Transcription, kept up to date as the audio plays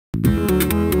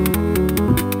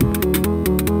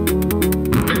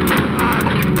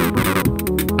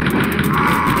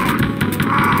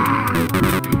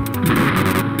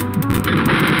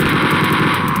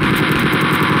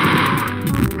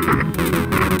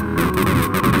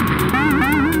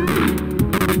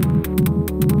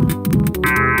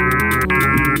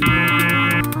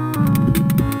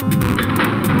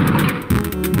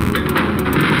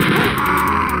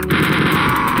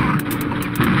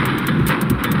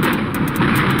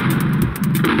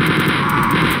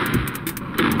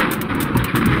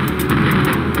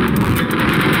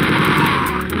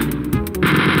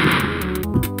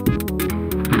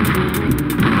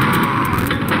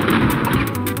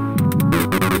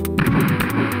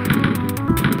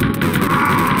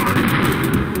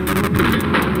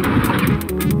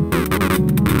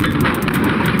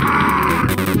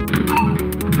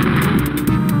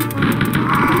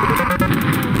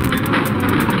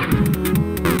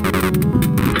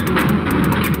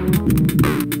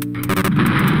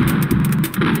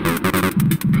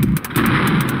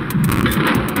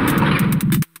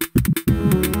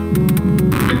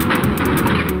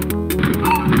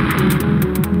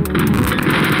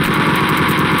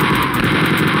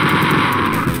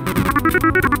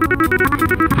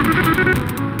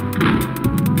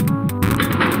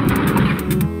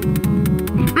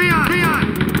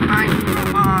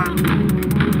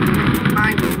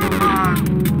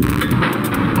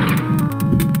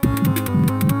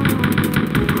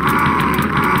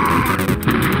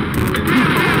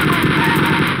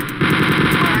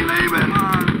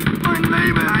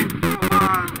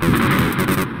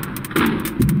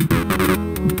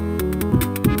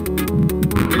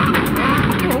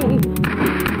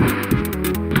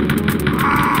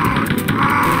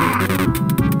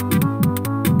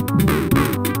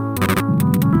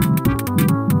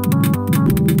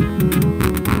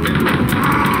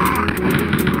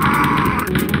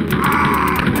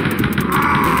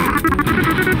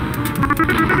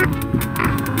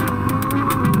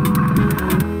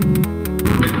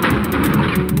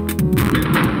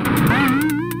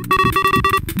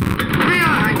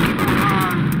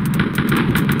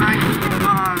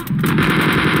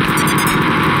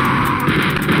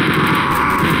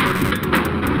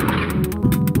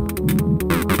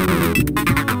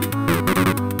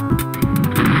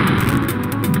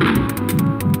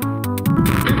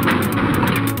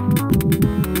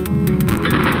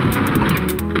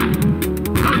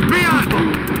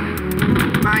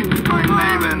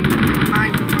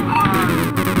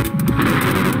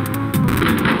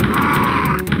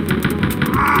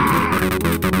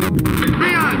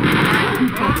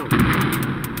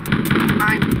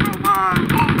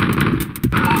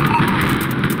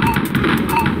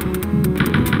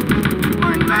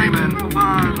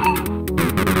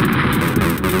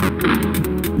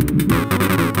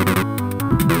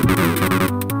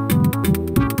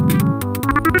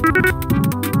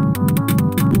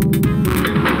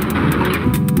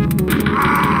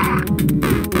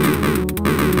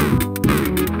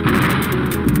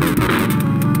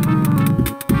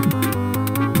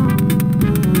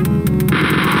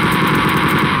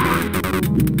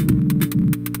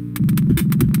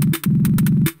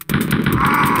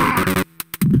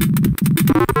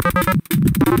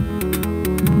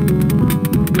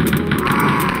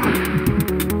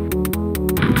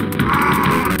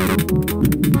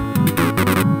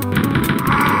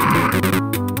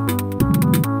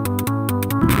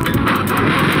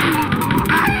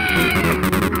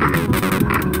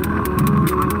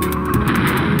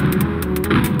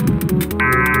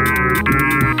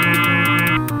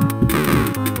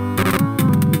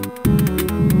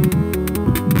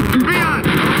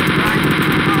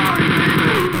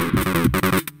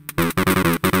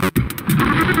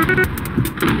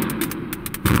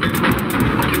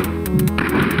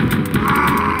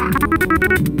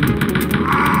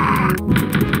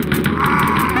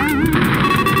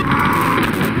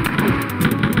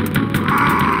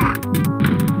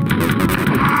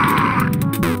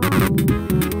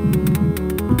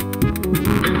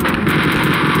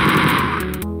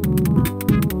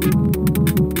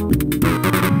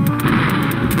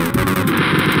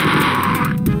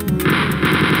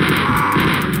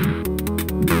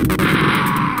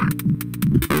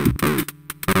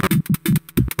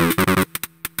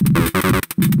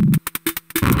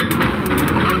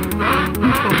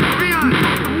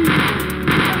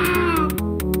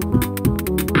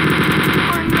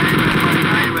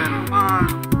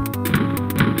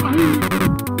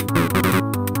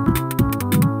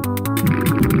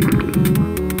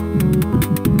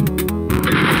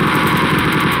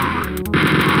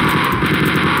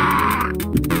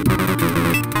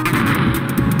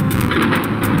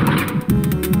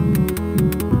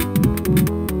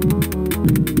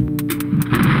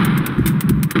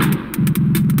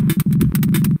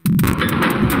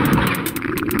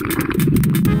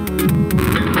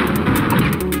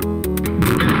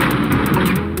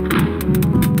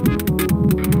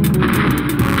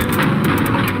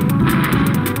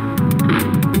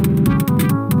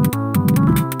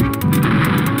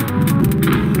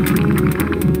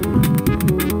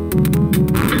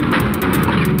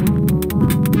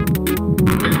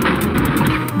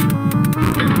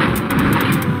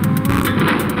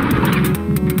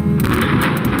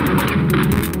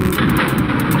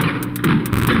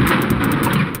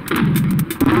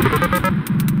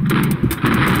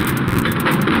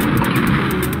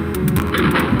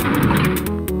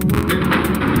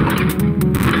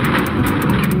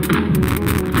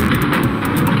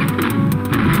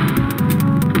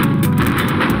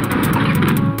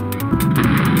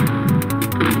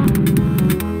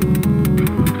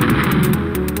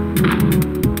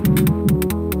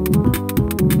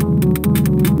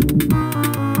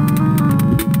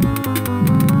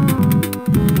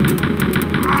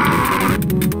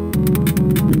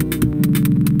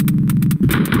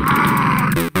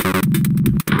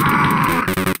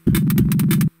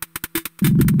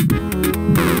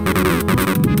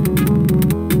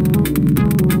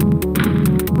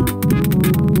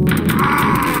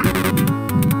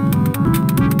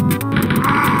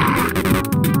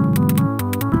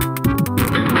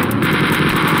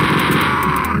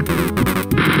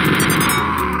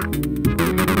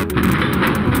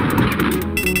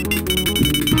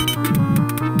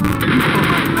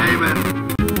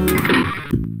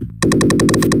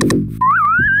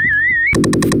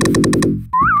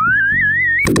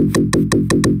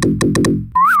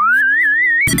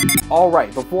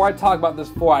Alright, before I talk about this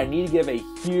floor, I need to give a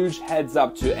huge heads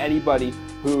up to anybody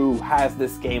who has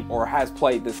this game or has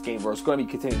played this game or is going to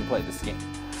be continuing to play this game.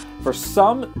 For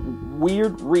some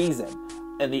weird reason,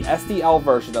 in the SDL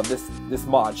version of this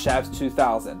mod, Schabbs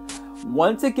 2000,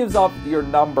 once it gives up your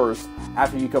numbers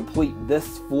after you complete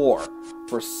this floor,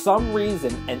 for some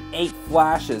reason an 8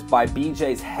 flashes by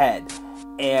BJ's head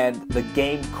and the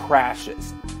game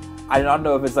crashes. I do not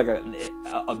know if it's like a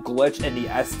glitch in the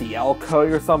SDL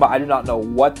code or something, but I do not know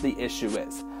what the issue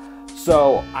is.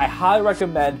 So I highly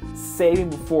recommend saving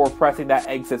before pressing that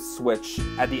exit switch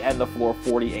at the end of floor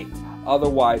 48.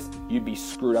 Otherwise, you'd be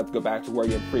screwed up to go back to where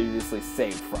you had previously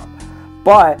saved from.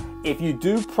 But if you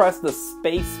do press the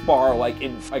space bar like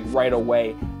right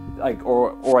away,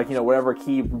 or whatever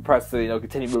key you press to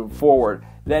continue moving forward,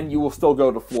 then you will still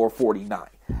go to floor 49.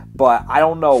 But I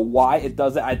don't know why it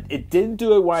does it. It didn't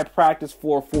do it when I practiced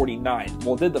floor 49.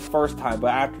 Well, it did the first time, but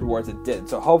afterwards it did.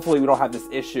 So hopefully we don't have this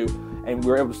issue and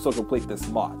we're able to still complete this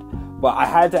mod. But I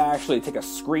had to actually take a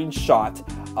screenshot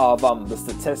of the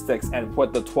statistics and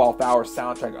put the 12th hour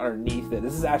soundtrack underneath it.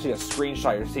 This is actually a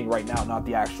screenshot you're seeing right now, not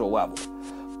the actual level.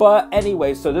 But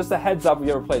anyway, so just a heads up if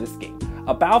you ever play this game.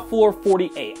 About floor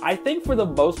 48, I think for the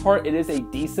most part it is a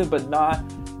decent but not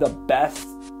the best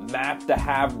map to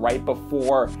have right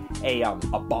before a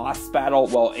boss battle,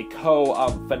 well,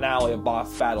 a finale of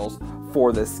boss battles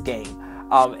for this game.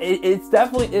 It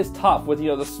definitely is tough with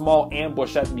the small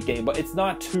ambush at the beginning, but it's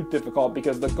not too difficult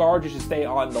because the guard should stay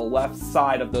on the left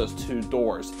side of those 2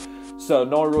 doors. So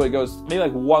no one really goes, maybe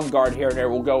like one guard here and there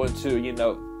will go into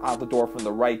out the door from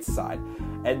the right side.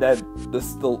 And then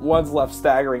the ones left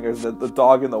staggering is the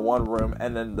dog in the one room,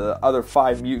 and then the other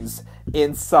 5 mutants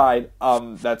inside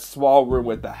that small room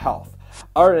with the health.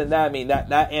 Other than that, I mean,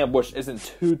 that ambush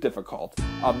isn't too difficult.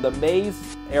 The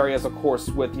maze areas, of course,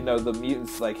 with the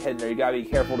mutants hidden there, you gotta be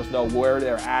careful to know where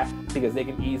they're at because they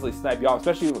can easily snipe you off.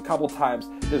 Especially a couple times,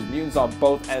 there's mutants on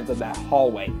both ends of that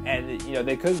hallway, and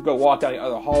they could go walk down the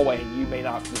other hallway, and you may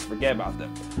not just forget about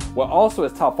them. What also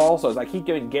is tough, is I keep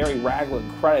giving Gary Ragland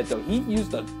credit though. He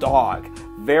used a dog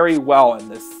very well in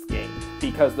this game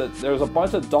because there's a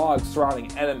bunch of dogs surrounding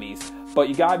enemies. But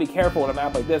you gotta be careful in a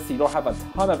map like this so you don't have a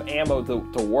ton of ammo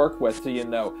to work with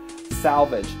to,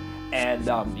 salvage. And,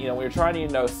 when you're trying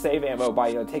to, save ammo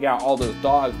by, taking out all those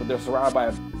dogs, but they're surrounded by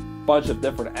a bunch of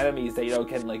different enemies that,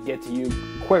 can, get to you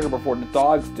quicker before the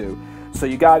dogs do. So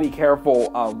you gotta be careful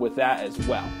with that as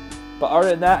well. But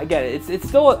other than that, again, it's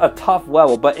still a tough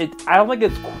level, but I don't think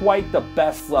it's quite the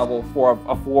best level for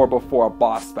a floor before a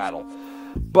boss battle.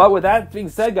 But with that being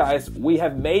said, guys, we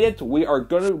have made it. We are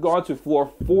going to go on to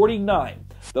floor 49,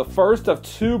 the first of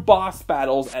 2 boss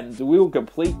battles, and we will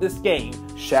complete this game,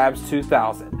 Schabbs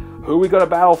 2000. Who are we going to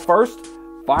battle first?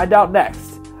 Find out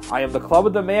next. I am the Club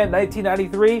of the Man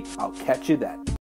 1993. I'll catch you then.